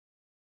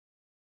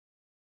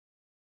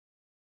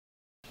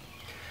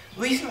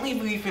Recently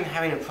we've been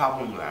having a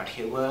problem around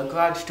here where our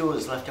garage door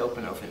is left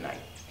open overnight.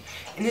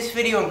 In this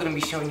video I'm going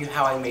to be showing you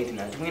how I made an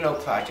Arduino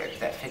project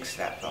that fixed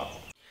that problem.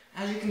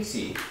 As you can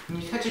see,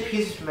 when you touch a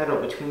piece of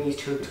metal between these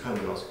two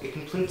terminals, it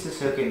completes the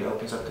circuit and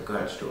opens up the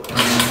garage door.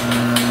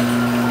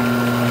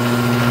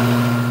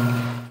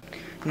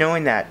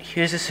 Knowing that,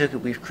 here's the circuit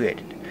we've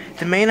created.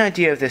 The main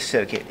idea of this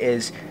circuit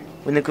is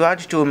when the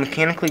garage door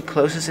mechanically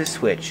closes the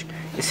switch,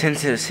 it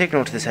sends a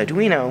signal to this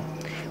Arduino,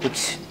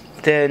 which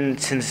then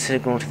sends a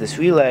signal to this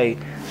relay,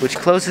 which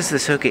closes the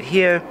circuit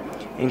here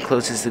and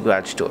closes the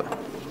garage door.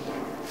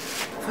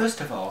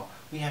 First of all,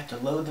 we have to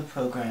load the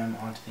program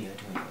onto the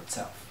Arduino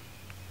itself.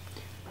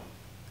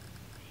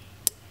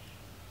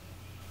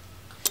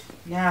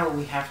 Now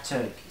we have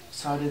to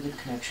solder the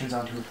connections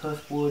onto a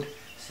perf board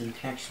so the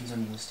connections are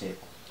more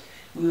stable.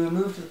 We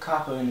removed the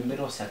copper in the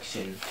middle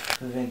section to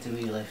prevent the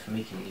relay from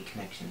making any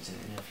connections and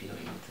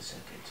interfering with the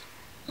circuit.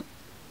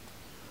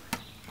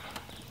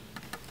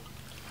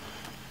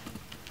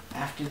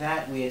 After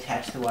that, we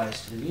attach the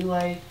wires to the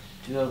relay,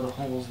 drill the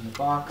holes in the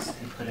box,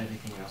 and put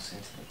everything else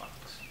into the box.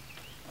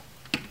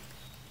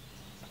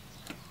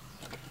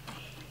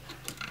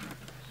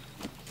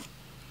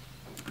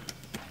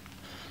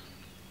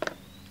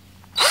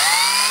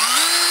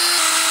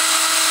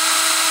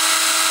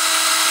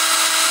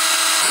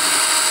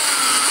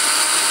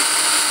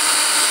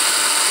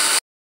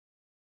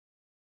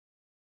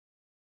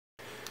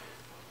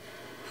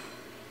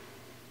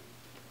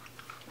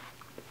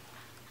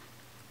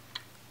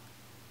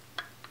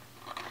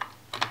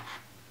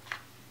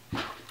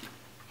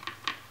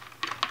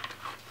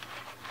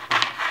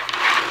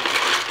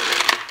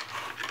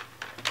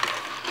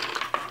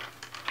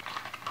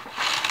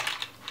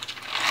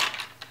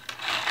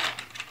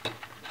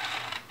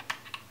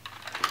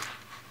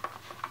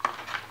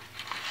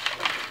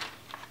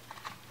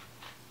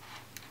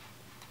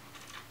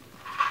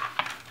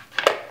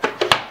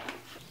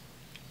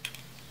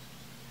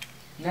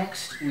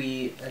 Next,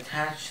 we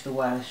attach the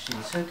wires to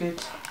the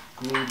circuit,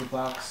 glue the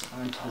box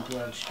onto the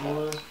garage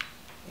door,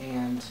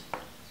 and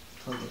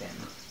plug it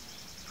in.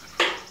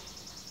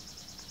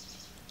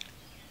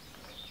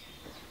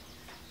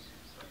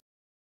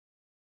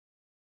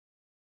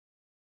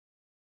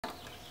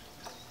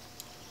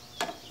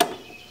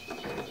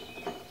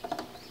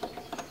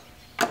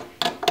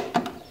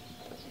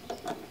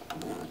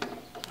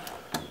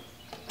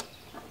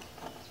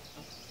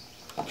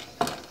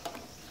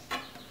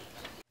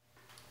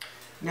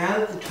 Now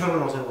that the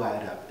terminals are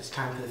wired up, it's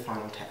time for the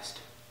final test.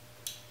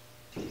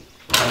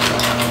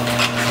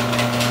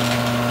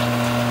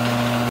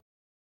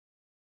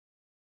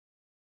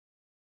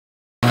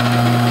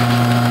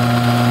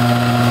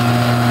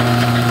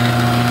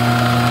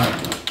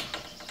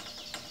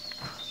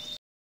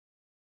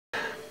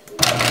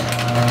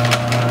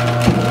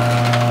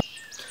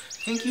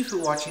 Thank you for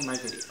watching my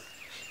video.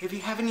 If you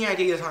have any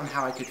ideas on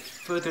how I could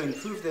further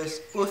improve this,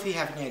 or if you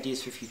have any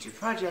ideas for future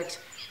projects,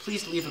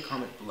 please leave a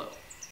comment below.